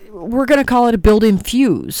 we're going to call it a built-in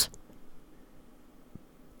fuse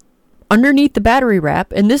underneath the battery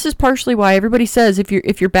wrap. And this is partially why everybody says if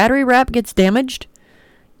your battery wrap gets damaged,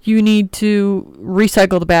 you need to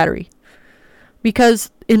recycle the battery.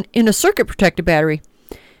 Because in a circuit protected battery,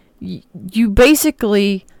 you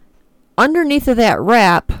basically, underneath of that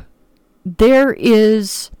wrap, there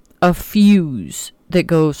is a fuse that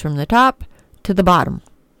goes from the top to the bottom.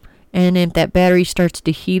 And if that battery starts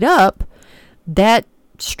to heat up, that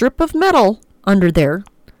strip of metal under there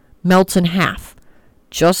melts in half,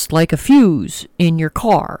 just like a fuse in your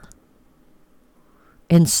car,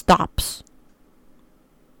 and stops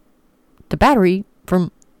the battery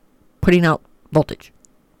from putting out voltage.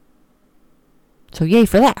 So yay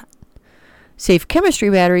for that. Safe chemistry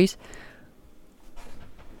batteries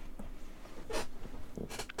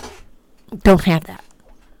don't have that.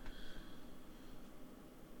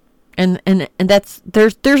 And that's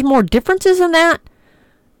there's more differences in that.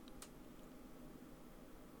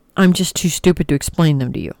 I'm just too stupid to explain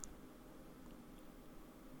them to you.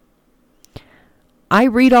 I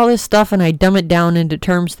read all this stuff and I dumb it down into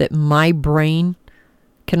terms that my brain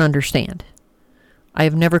can understand. I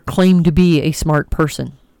have never claimed to be a smart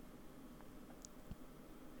person.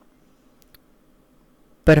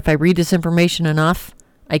 But if I read this information enough,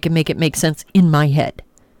 I can make it make sense in my head.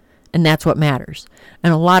 And that's what matters.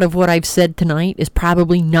 And a lot of what I've said tonight is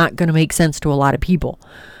probably not going to make sense to a lot of people.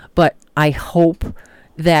 But I hope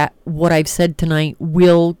that what I've said tonight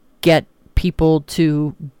will get people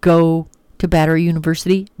to go to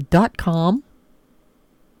batteryuniversity.com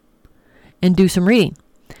and do some reading.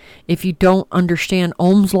 If you don't understand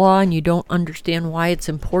Ohm's law and you don't understand why it's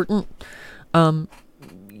important,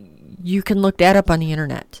 you can look that up on the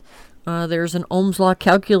internet. There's an Ohm's law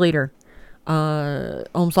calculator,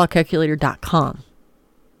 ohmslawcalculator.com.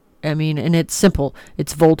 I mean, and it's simple.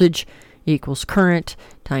 It's voltage equals current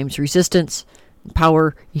times resistance.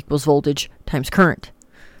 Power equals voltage times current.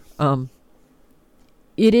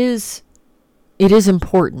 It is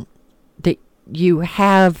important that you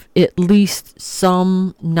have at least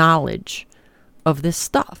some knowledge of this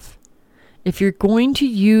stuff. If you're going to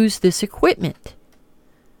use this equipment,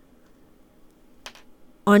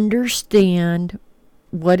 understand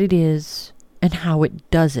what it is and how it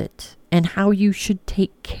does it and how you should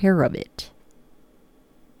take care of it.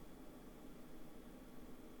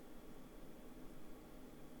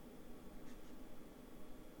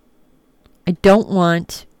 I don't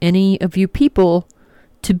want any of you people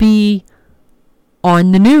to be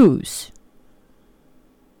on the news.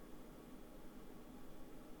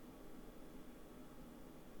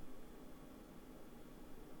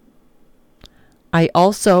 I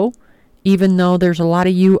also, even though there's a lot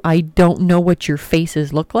of you, I don't know what your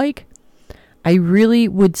faces look like, I really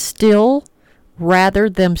would still rather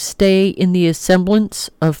them stay in the assemblance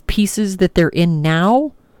of pieces that they're in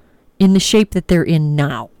now, in the shape that they're in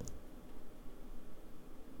now.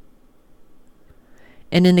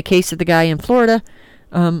 And in the case of the guy in Florida,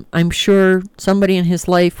 I'm sure somebody in his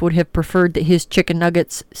life would have preferred that his chicken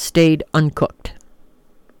nuggets stayed uncooked.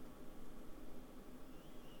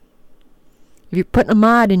 If you're putting a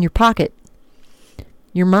mod in your pocket,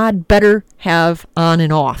 your mod better have on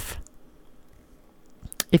and off.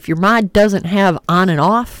 If your mod doesn't have on and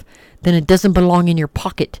off, then it doesn't belong in your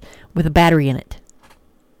pocket with a battery in it.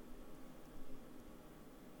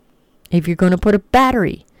 If you're going to put a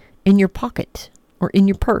battery in your pocket or in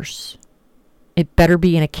your purse, it better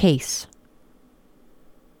be in a case.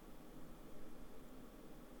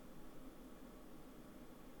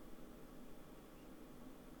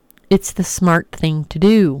 It's the smart thing to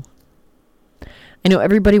do. I know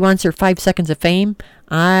everybody wants their 5 seconds of fame.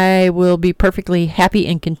 I will be perfectly happy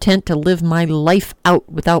and content to live my life out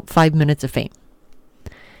without 5 minutes of fame.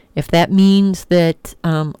 If that means that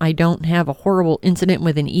I don't have a horrible incident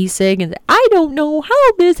with an e-cig and I don't know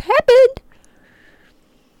how this happened,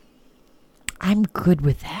 I'm good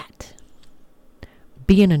with that.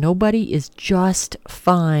 Being a nobody is just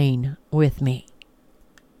fine with me.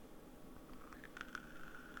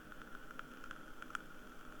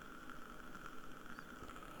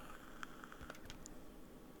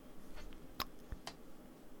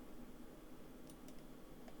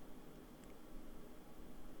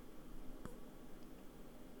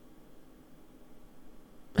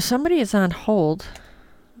 Somebody is on hold.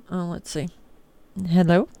 Oh, let's see.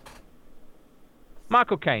 Hello?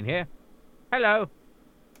 Michael Caine here. Hello.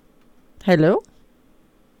 Hello?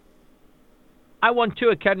 I won 2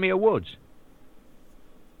 Academy Awards.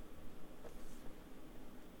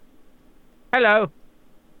 Hello.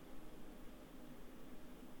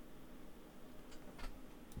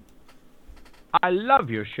 I love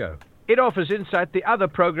your show. It offers insight the other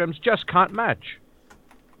programs just can't match.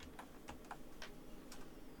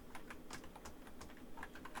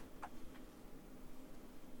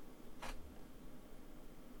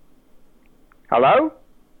 Hello?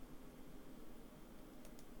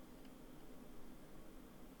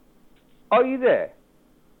 Are you there?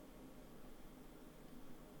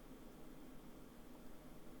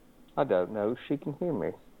 I don't know if she can hear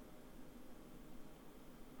me.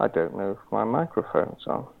 I don't know if my microphone's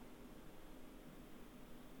on.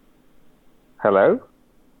 Hello?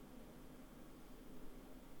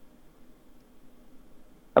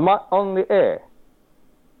 Am I on the air?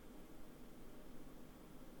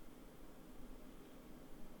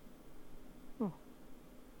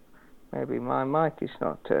 Maybe my mic is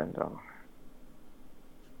not turned on.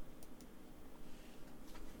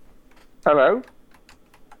 Hello?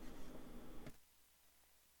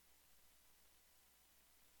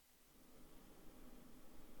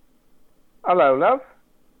 Hello, love?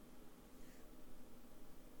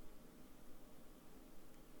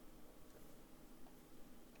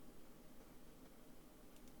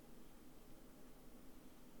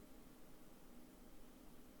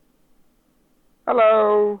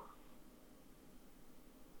 Hello?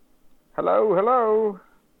 Hello, hello?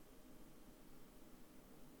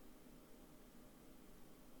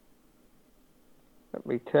 Let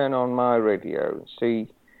me turn on my radio and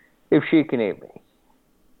see if she can hear me.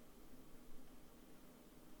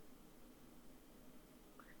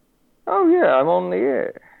 Oh yeah, I'm on the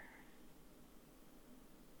air.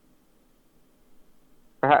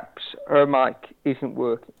 Perhaps her mic isn't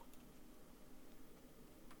working.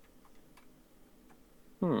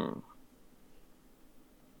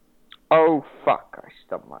 Oh fuck, I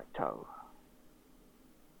stubbed my toe.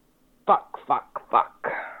 Fuck.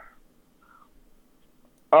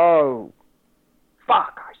 Oh,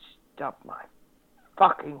 fuck, I stubbed my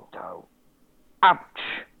fucking toe. Ouch.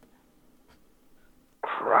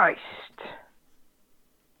 Christ.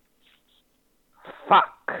 Fuck.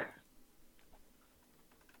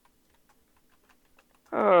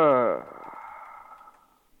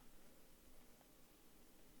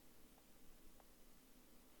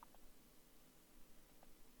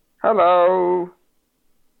 Hello.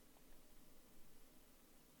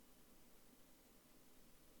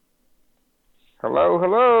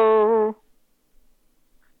 Hello.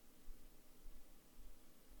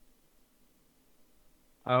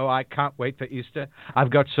 Oh, I can't wait for Easter. I've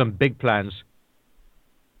got some big plans.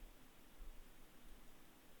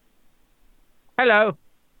 Hello.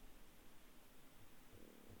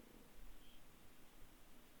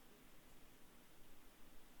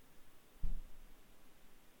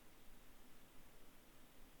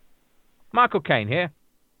 Michael Caine here.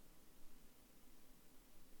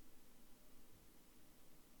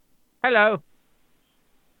 Hello.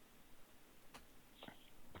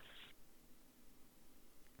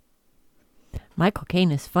 Michael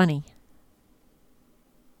Caine is funny.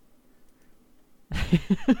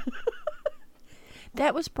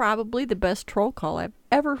 That was probably the best troll call I've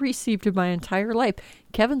ever received in my entire life.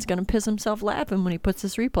 Kevin's going to piss himself laughing when he puts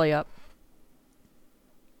this replay up.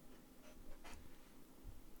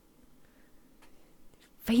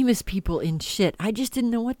 Famous people in shit. I just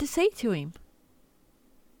didn't know what to say to him.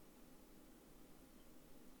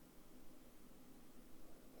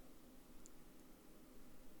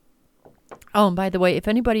 Oh, and by the way, if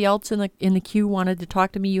anybody else in the queue wanted to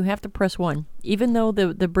talk to me, you have to press 1. Even though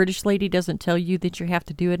the British lady doesn't tell you that you have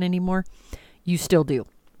to do it anymore, you still do.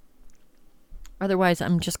 Otherwise,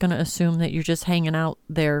 I'm just going to assume that you're just hanging out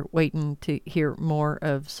there waiting to hear more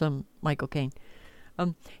of some Michael Caine.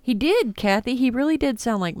 He did, Kathy. He really did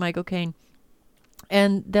sound like Michael Caine.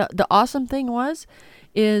 And the awesome thing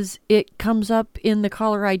is it comes up in the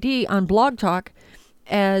caller ID on Blog Talk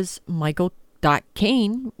as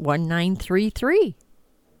Michael.Caine 1933.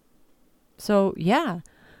 So yeah,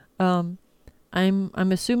 I'm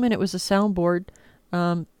assuming it was a soundboard,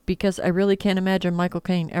 because I really can't imagine Michael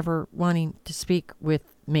Caine ever wanting to speak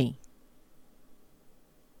with me.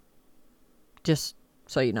 Just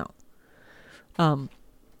so you know.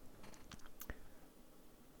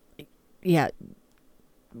 Yeah,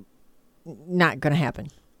 not gonna happen.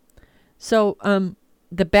 So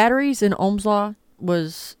the batteries in Ohm's Law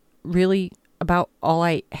was really about all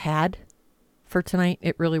I had for tonight.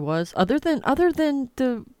 It really was. Other than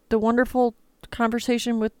the wonderful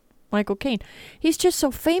conversation with Michael Caine. He's just so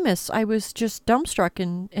famous. I was just dumbstruck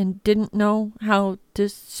and didn't know how to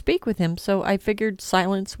speak with him. So I figured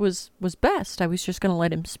silence was best. I was just going to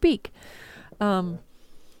let him speak.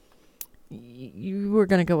 You were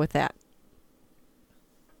going to go with that.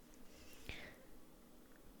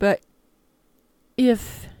 But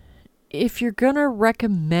if you're going to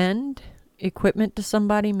recommend equipment to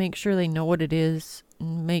somebody, make sure they know what it is.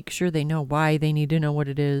 Make sure they know why they need to know what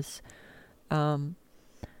it is.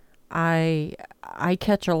 I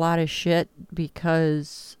catch a lot of shit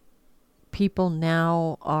because people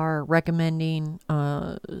now are recommending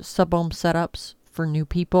sub-ohm setups for new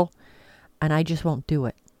people, and I just won't do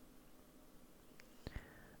it.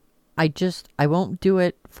 I won't do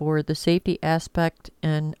it for the safety aspect,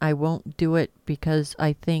 and I won't do it because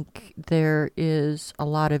I think there is a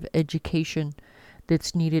lot of education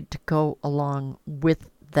that's needed to go along with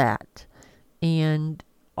that. And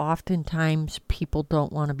oftentimes people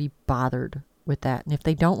don't want to be bothered with that. And if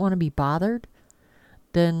they don't want to be bothered,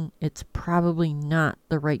 then it's probably not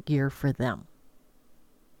the right gear for them.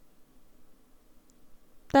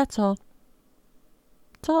 That's all.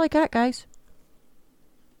 That's all I got, guys.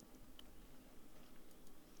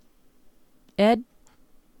 Ed,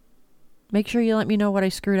 make sure you let me know what I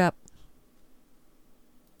screwed up.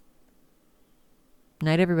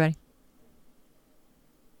 Night, everybody.